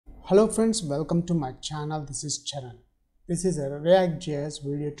Hello friends, welcome to my channel. This is Charan. This is a ReactJS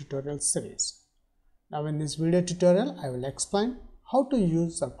video tutorial series. Now in this video tutorial, I will explain how to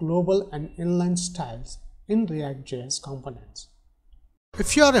use the global and inline styles in ReactJS components.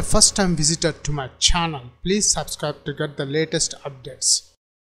 If you are a first time visitor to my channel, please subscribe to get the latest updates.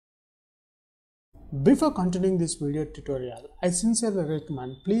 Before continuing this video tutorial, I sincerely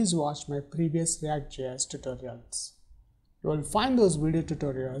recommend please watch my previous ReactJS tutorials. You will find those video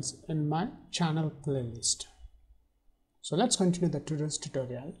tutorials in my channel playlist. So let's continue the today's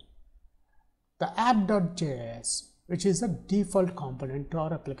tutorial. The app.js, which is the default component to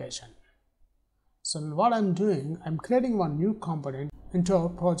our application. So what I'm doing, I'm creating one new component into our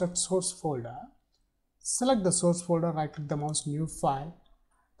project source folder. Select the source folder, right click the mouse, new file.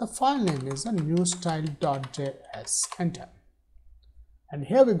 The file name is a new style.js, enter. And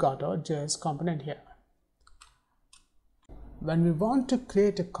here we got our JS component here. When we want to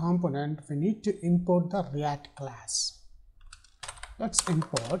create a component, we need to import the React class. Let's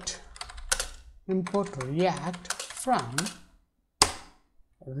import React from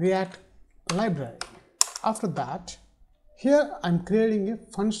React library. After that, here I'm creating a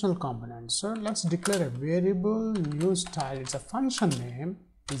functional component. So let's declare a variable new style. It's a function name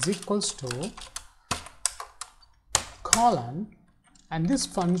is equals to colon, and this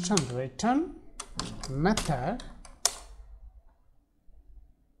function return method.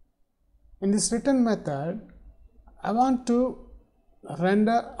 In this return method, I want to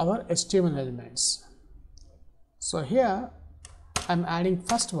render our HTML elements. So here I'm adding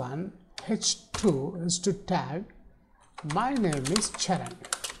first one, h2 is to tag my name is Charan.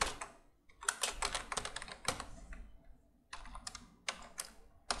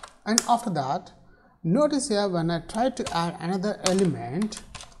 And after that, notice here when I try to add another element,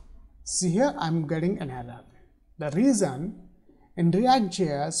 see here I'm getting an error. The reason, in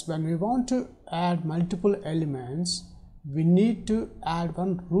ReactJS, when we want to add multiple elements, we need to add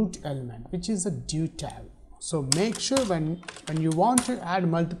one root element, which is a div tag. So make sure when you want to add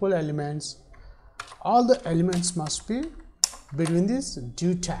multiple elements, all the elements must be between this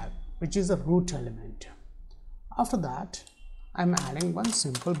div tag, which is a root element. After that, I'm adding one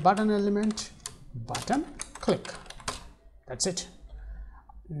simple button element, button, click. That's it.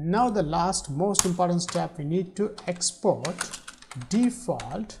 Now the last most important step, we need to export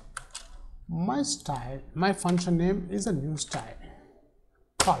default my style. My function name is a new style,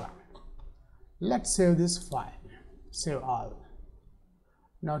 colon. Let's save this file, save all.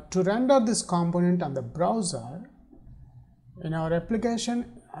 Now to render this component on the browser, in our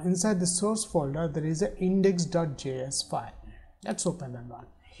application inside the source folder there is a index.js file. Let's open that one.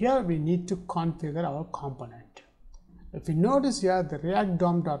 Here we need to configure our component. If you notice here, the React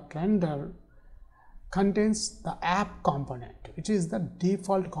DOM.render contains the app component, which is the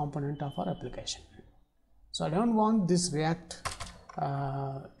default component of our application. So I don't want this React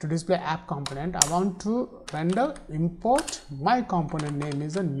to display app component. I want to render import my component name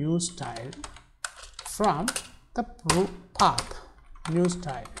is a new style from the path new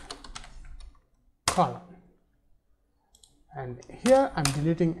style column. And here I'm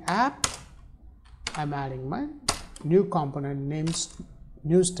deleting app. I'm adding my new component names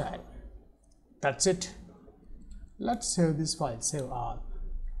new style. That's it. Let's save this file, save all.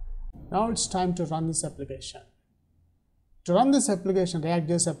 Now it's time to run this application. To run this application,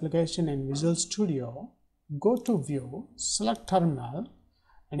 ReactJS application in Visual Studio, go to View, select Terminal,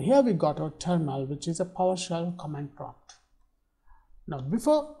 and here we got our terminal, which is a PowerShell command prompt. Now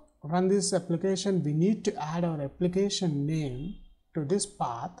before run this application, we need to add our application name to this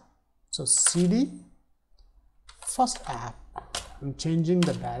path. So cd first app. I'm changing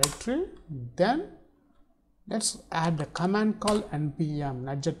the directory. Then let's add the command call npm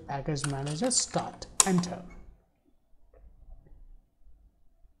NuGet package manager start, enter.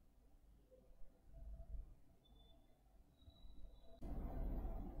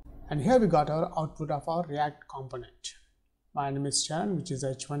 And here we got our output of our React component. My name is Charan, which is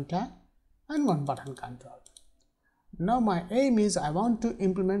h1 tag and one button control. Now my aim is I want to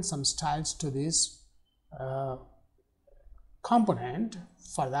implement some styles to this component.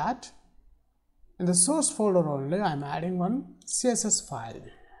 For that, in the source folder only, I'm adding one CSS file.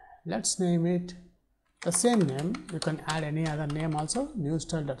 Let's name it the same name. You can add any other name also, new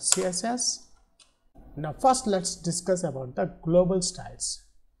style.css. Now first let's discuss about the global styles.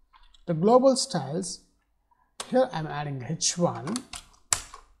 The global styles, here I'm adding h1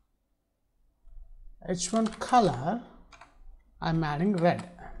 color, I'm adding red,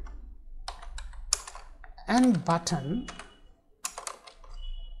 and button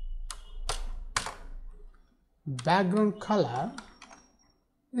background color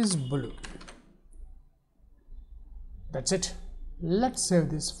is blue. That's it. Let's save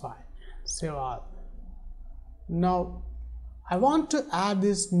this file. Save all. Now I want to add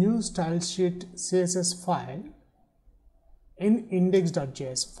this new style sheet CSS file in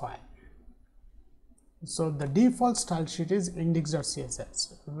index.js file. So the default style sheet is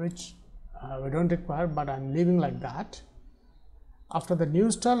index.css, which we don't require, but I'm leaving like that. After the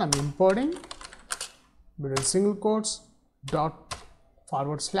new style, I'm importing between single quotes dot /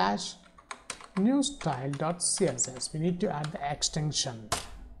 new style.css. We need to add the extension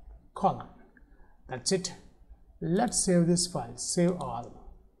colon. That's it. Let's save this file. Save all.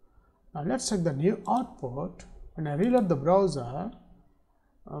 Now let's check the new output. When I reload the browser,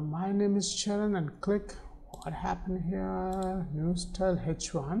 my name is Sharon, and click. What happened here? New style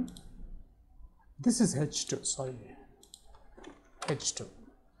h1. This is h2. Sorry, h2.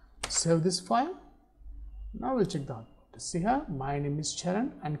 Save this file. Now we'll check the output. See here, my name is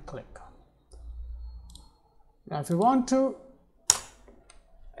Sharon, and click. Now if you want to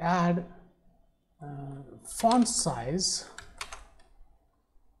add font size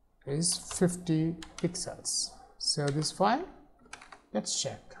is 50 pixels. Save this file. Let's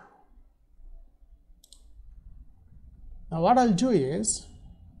check. Now what I'll do is,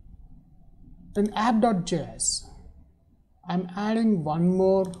 in app.js, I'm adding one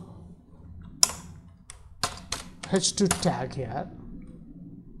more h2 tag here.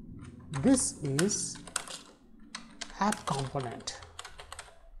 This is app component.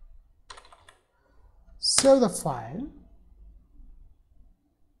 Save the file.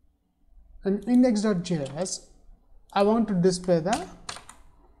 In index.js, I want to display the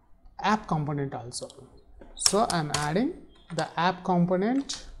app component also. So I'm adding the app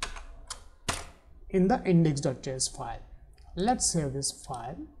component in the index.js file. Let's save this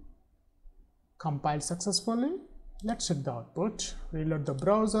file. Compile successfully. Let's check the output. Reload the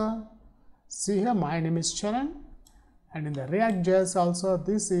browser. See here, my name is Sharon, and in the ReactJS also,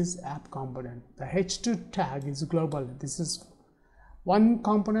 this is app component. The h2 tag is global. This is one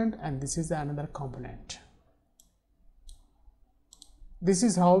component and this is another component. This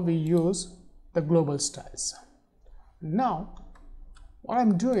is how we use the global styles. Now what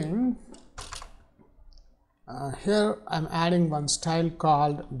I'm doing here, I'm adding one style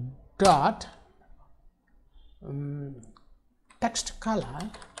called dot text color.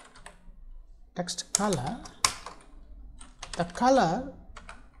 The color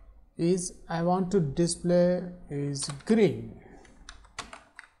is, I want to display is green.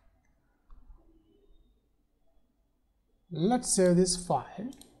 Let's save this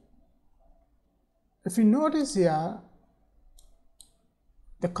file. If you notice here,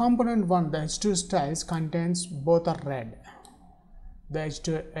 the component 1, the h2 styles, contains both are red, the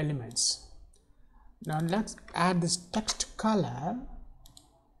h2 elements. Now let's add this text color.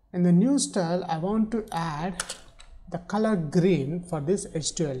 In the new style, I want to add the color green for this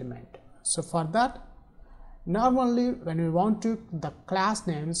h2 element. So for that, normally when we want to the class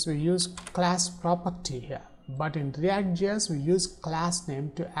names, we use class property here, but in ReactJS we use class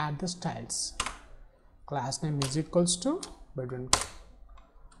name to add the styles. Class name is equals to, between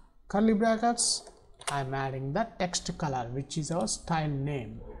curly brackets, I'm adding the text color, which is our style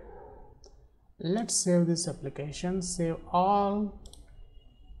name. Let's save this application. Save all.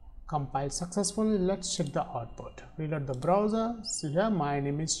 Compile successfully. Let's check the output. Reload the browser. See here, my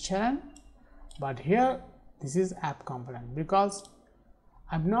name is Sharon, but here this is app component because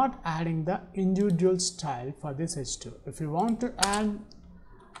I'm not adding the individual style for this h2. If you want to add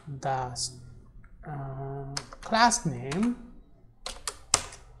the class name,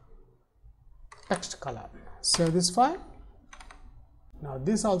 text color. Save this file. Now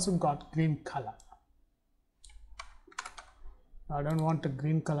this also got green color. I don't want to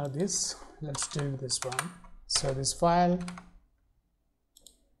green color this. Let's delete this one. Save this file.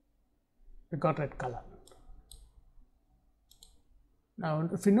 We got red color. Now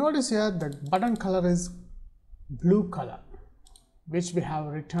if you notice here, the button color is blue color, which we have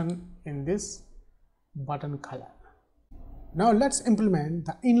written in this button color. Now let's implement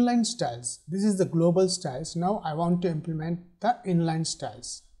the inline styles. This is the global styles. Now I want to implement the inline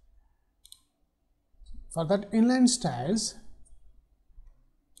styles. For that inline styles,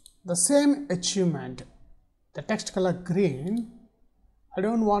 the same achievement, the text color green, I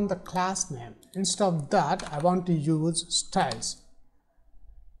don't want the class name. Instead of that, I want to use styles.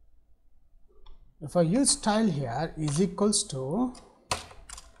 If I use style here is equals to,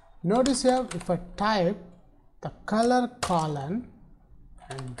 notice here, if I type the color colon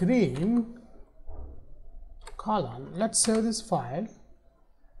and green colon, let's save this file.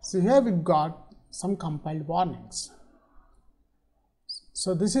 So here we got some compiled warnings.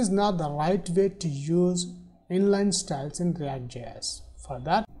 So this is not the right way to use inline styles in React.js. For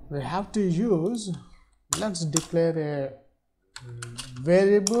that we have to use, let's declare a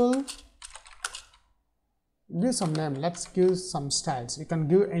variable, give some name, let's give some styles. You can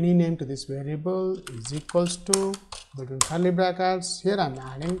give any name to this variable, is equals to, between curly brackets, here I'm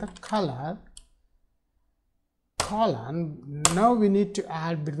adding the color, colon. Now we need to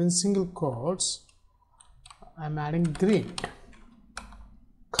add between single quotes, I'm adding green,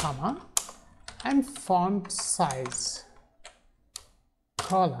 comma, and font size,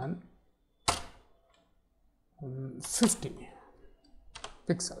 colon, 50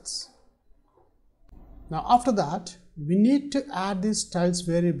 pixels. Now after that we need to add this styles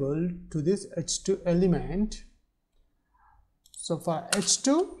variable to this h2 element. So for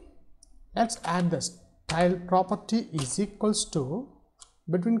h2, let's add the style property is equals to,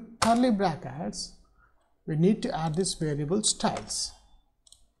 between curly brackets we need to add this variable styles.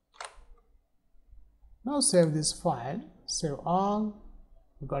 Now save this file, save all.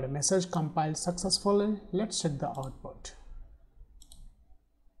 We got a message compiled successfully. Let's check the output.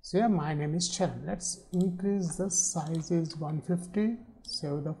 So here my name is Charan. Let's increase the size is 150.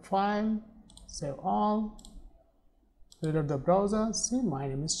 Save the file, save all, reload the browser. See, my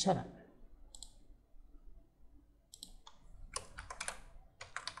name is Charan.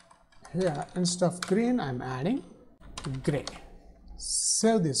 Here instead of green I'm adding gray.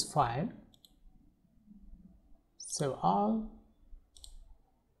 Save this file, save all,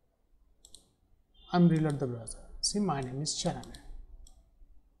 I'm reload the browser. See, my name is Charan.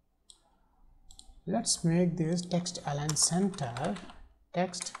 Let's make this text align center,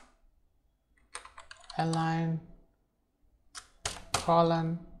 text align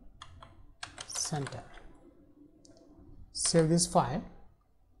colon center. Save this file,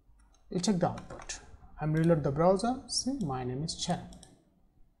 you check the output. I'm reload the browser. See, my name is Charan.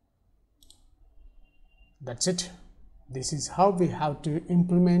 That's it. This is how we have to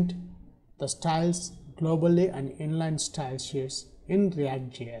implement the styles globally and inline style sheets in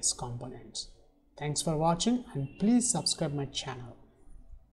React.js components. Thanks for watching and please subscribe my channel.